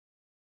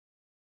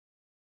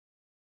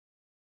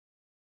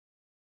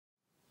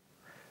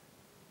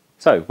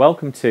So,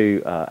 welcome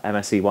to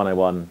MSE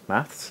 101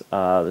 Maths,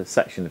 the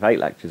section of 8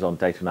 lectures on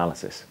data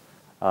analysis.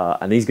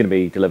 And these are going to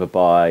be delivered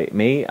by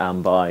me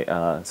and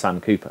by Sam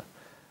Cooper.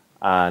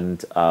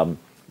 And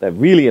they're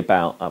really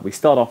about, we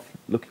start off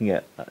looking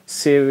at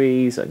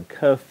series and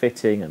curve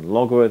fitting and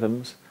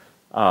logarithms.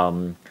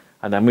 And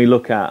then we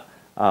look at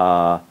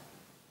how,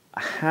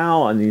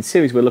 and in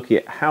series we're looking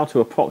at how to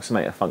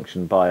approximate a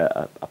function by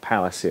a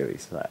power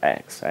series,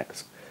 x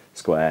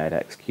squared,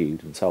 x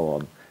cubed, and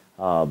so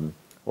on.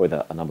 With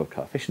a number of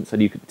coefficients,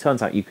 and it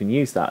turns out you can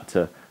use that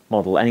to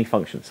model any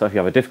function. So if you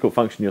have a difficult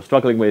function you're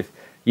struggling with,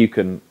 you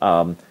can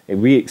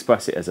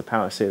re-express it as a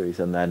power series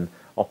and then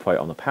operate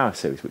on the power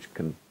series, which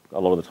can a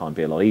lot of the time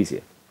be a lot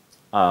easier.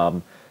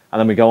 And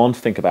then we go on to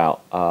think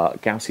about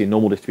Gaussian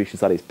normal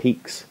distributions, that is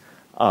peaks,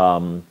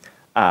 or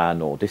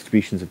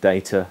distributions of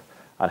data,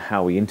 and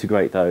how we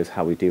integrate those,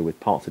 how we deal with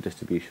parts of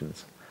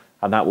distributions.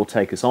 And that will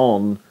take us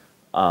on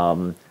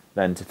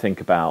then to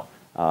think about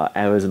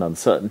errors and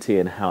uncertainty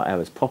and how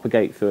errors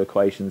propagate through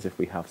equations if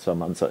we have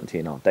some uncertainty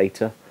in our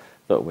data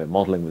that we're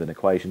modeling with an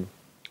equation,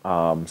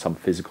 some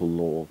physical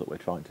law that we're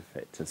trying to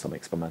fit to some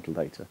experimental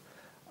data.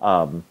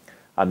 And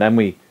then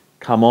we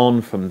come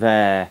on from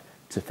there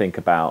to think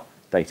about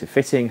data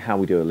fitting, how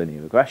we do a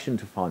linear regression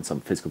to find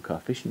some physical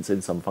coefficients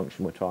in some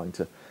function we're trying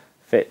to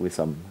fit with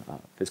some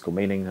physical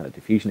meaning, a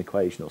diffusion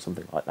equation or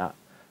something like that.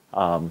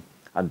 And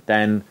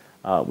then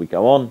we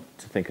go on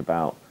to think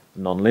about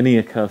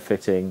non-linear curve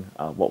fitting,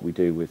 what we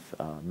do with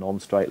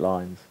non-straight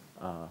lines,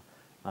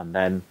 and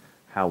then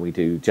how we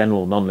do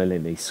general non-linear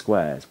least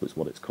squares, which is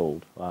what it's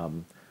called,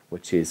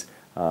 which is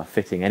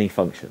fitting any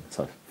function,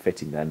 so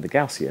fitting then the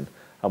Gaussian,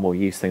 and we'll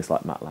use things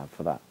like MATLAB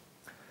for that.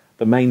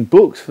 The main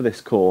books for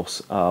this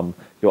course,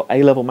 your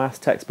A-level maths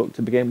textbook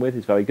to begin with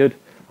is very good.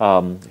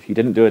 If you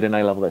didn't do it in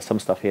A-level, there's some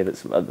stuff here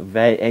that's at the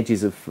very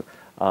edges of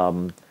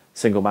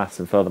single maths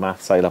and further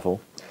maths A-level.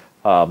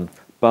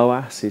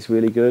 Boas is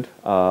really good,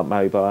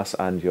 Mary Boas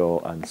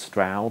and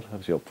Stroud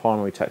as your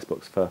primary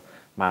textbooks for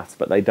maths,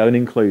 but they don't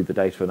include the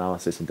data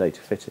analysis and data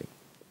fitting.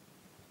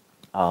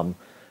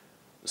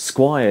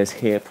 Squires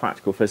here,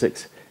 practical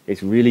physics,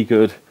 is really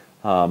good.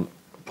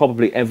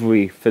 Probably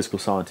every physical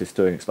scientist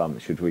doing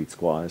experiments should read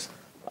Squires,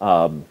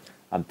 and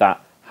that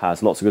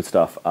has lots of good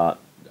stuff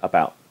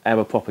about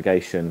error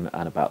propagation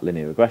and about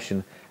linear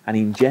regression, and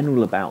in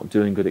general about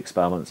doing good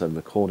experiments and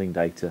recording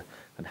data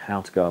and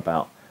how to go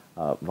about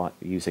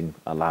using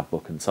a lab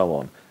book and so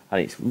on. And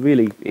it's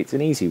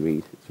an easy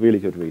read, it's really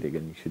good reading,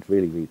 and you should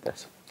really read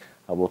this.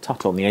 We'll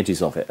touch on the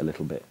edges of it a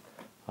little bit.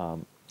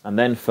 And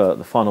then for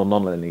the final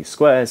nonlinear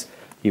squares,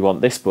 you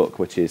want this book,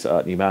 which is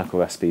Numerical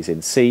Recipes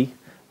in C.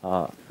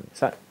 The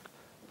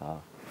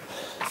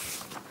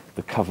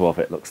cover of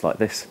it looks like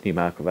this,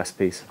 Numerical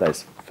Recipes.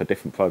 There's for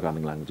different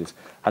programming languages.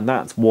 And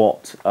that's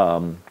what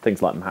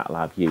things like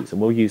MATLAB use. And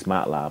we'll use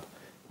MATLAB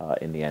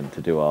in the end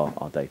to do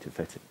our data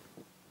fitting.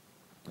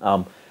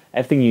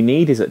 Everything you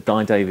need is at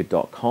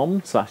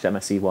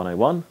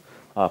diedavid.com/MSE101,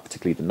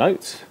 particularly the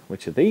notes,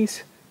 which are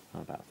these,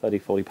 about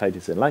 30-40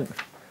 pages in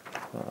length,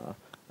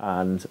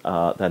 and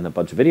then a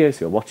bunch of videos.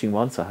 You're watching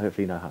one, so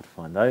hopefully you know how to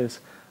find those.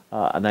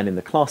 And then in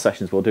the class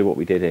sessions, we'll do what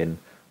we did in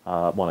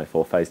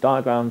 104 phase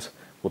diagrams.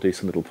 We'll do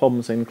some little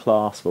problems in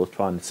class. We'll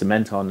try and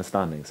cement our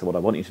understanding. So what I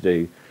want you to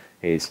do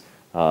is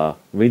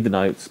read the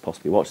notes,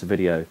 possibly watch the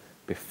video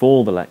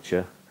before the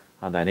lecture,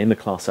 and then in the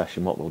class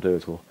session, what we'll do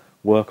is we'll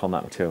work on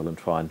that material and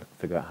try and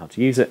figure out how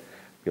to use it.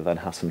 You'll then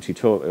have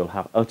you'll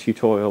have a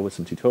tutorial with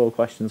some tutorial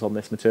questions on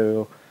this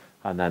material,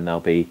 and then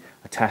there'll be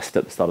a test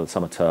at the start of the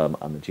summer term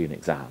and the June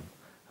exam,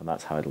 and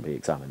that's how it'll be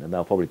examined. And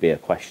there'll probably be a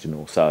question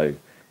or so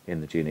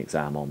in the June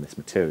exam on this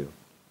material.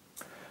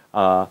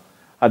 And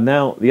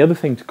now the other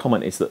thing to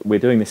comment is that we're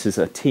doing this as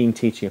a team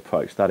teaching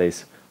approach. That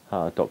is,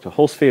 Dr.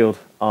 Horsfield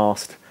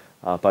asked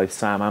both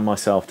Sam and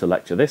myself to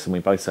lecture this, and we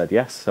both said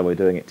yes, so we're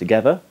doing it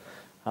together.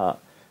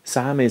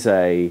 Sam is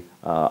a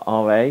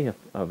RA,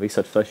 a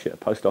research associate, a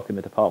postdoc in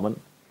the department,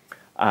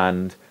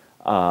 and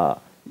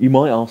you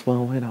might ask,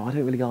 well, I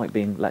don't really like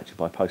being lectured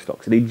by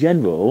postdocs. And in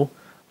general,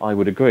 I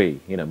would agree.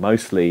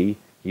 Mostly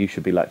you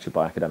should be lectured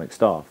by academic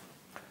staff.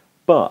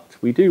 But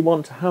we do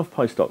want to have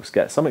postdocs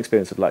get some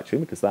experience of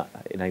lecturing because that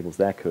enables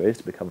their careers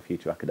to become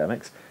future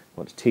academics.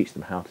 We want to teach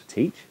them how to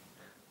teach.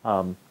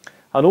 And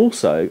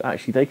also,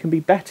 actually, they can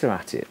be better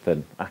at it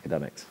than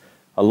academics.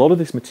 A lot of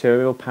this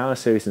material, power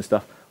series and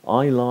stuff,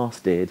 I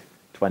last did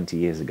 20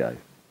 years ago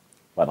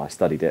when I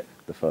studied it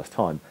the first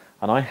time,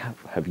 and I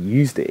have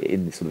used it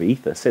in this sort of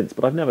ether since,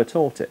 but I've never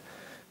taught it.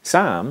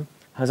 Sam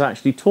has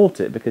actually taught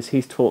it because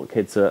he's taught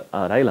kids at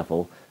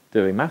A-level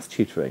doing maths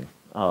tutoring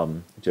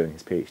during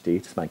his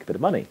PhD to make a bit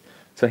of money.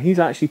 So he's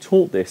actually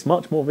taught this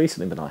much more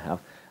recently than I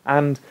have,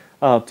 and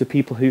to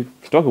people who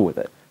struggle with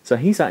it. So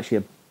he's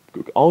actually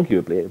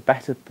arguably a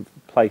better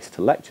place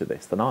to lecture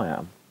this than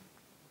I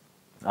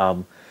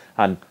am.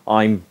 And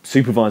I'm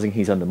supervising,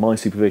 he's under my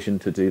supervision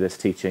to do this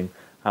teaching,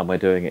 and we're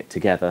doing it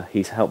together.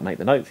 He's helped make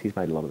the notes, he's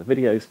made a lot of the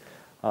videos,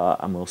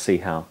 and we'll see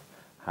how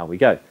we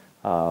go.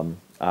 And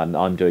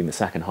I'm doing the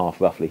second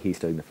half roughly, he's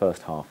doing the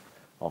first half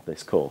of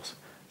this course.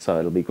 So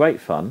it'll be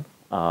great fun.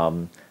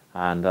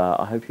 and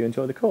I hope you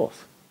enjoy the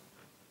course.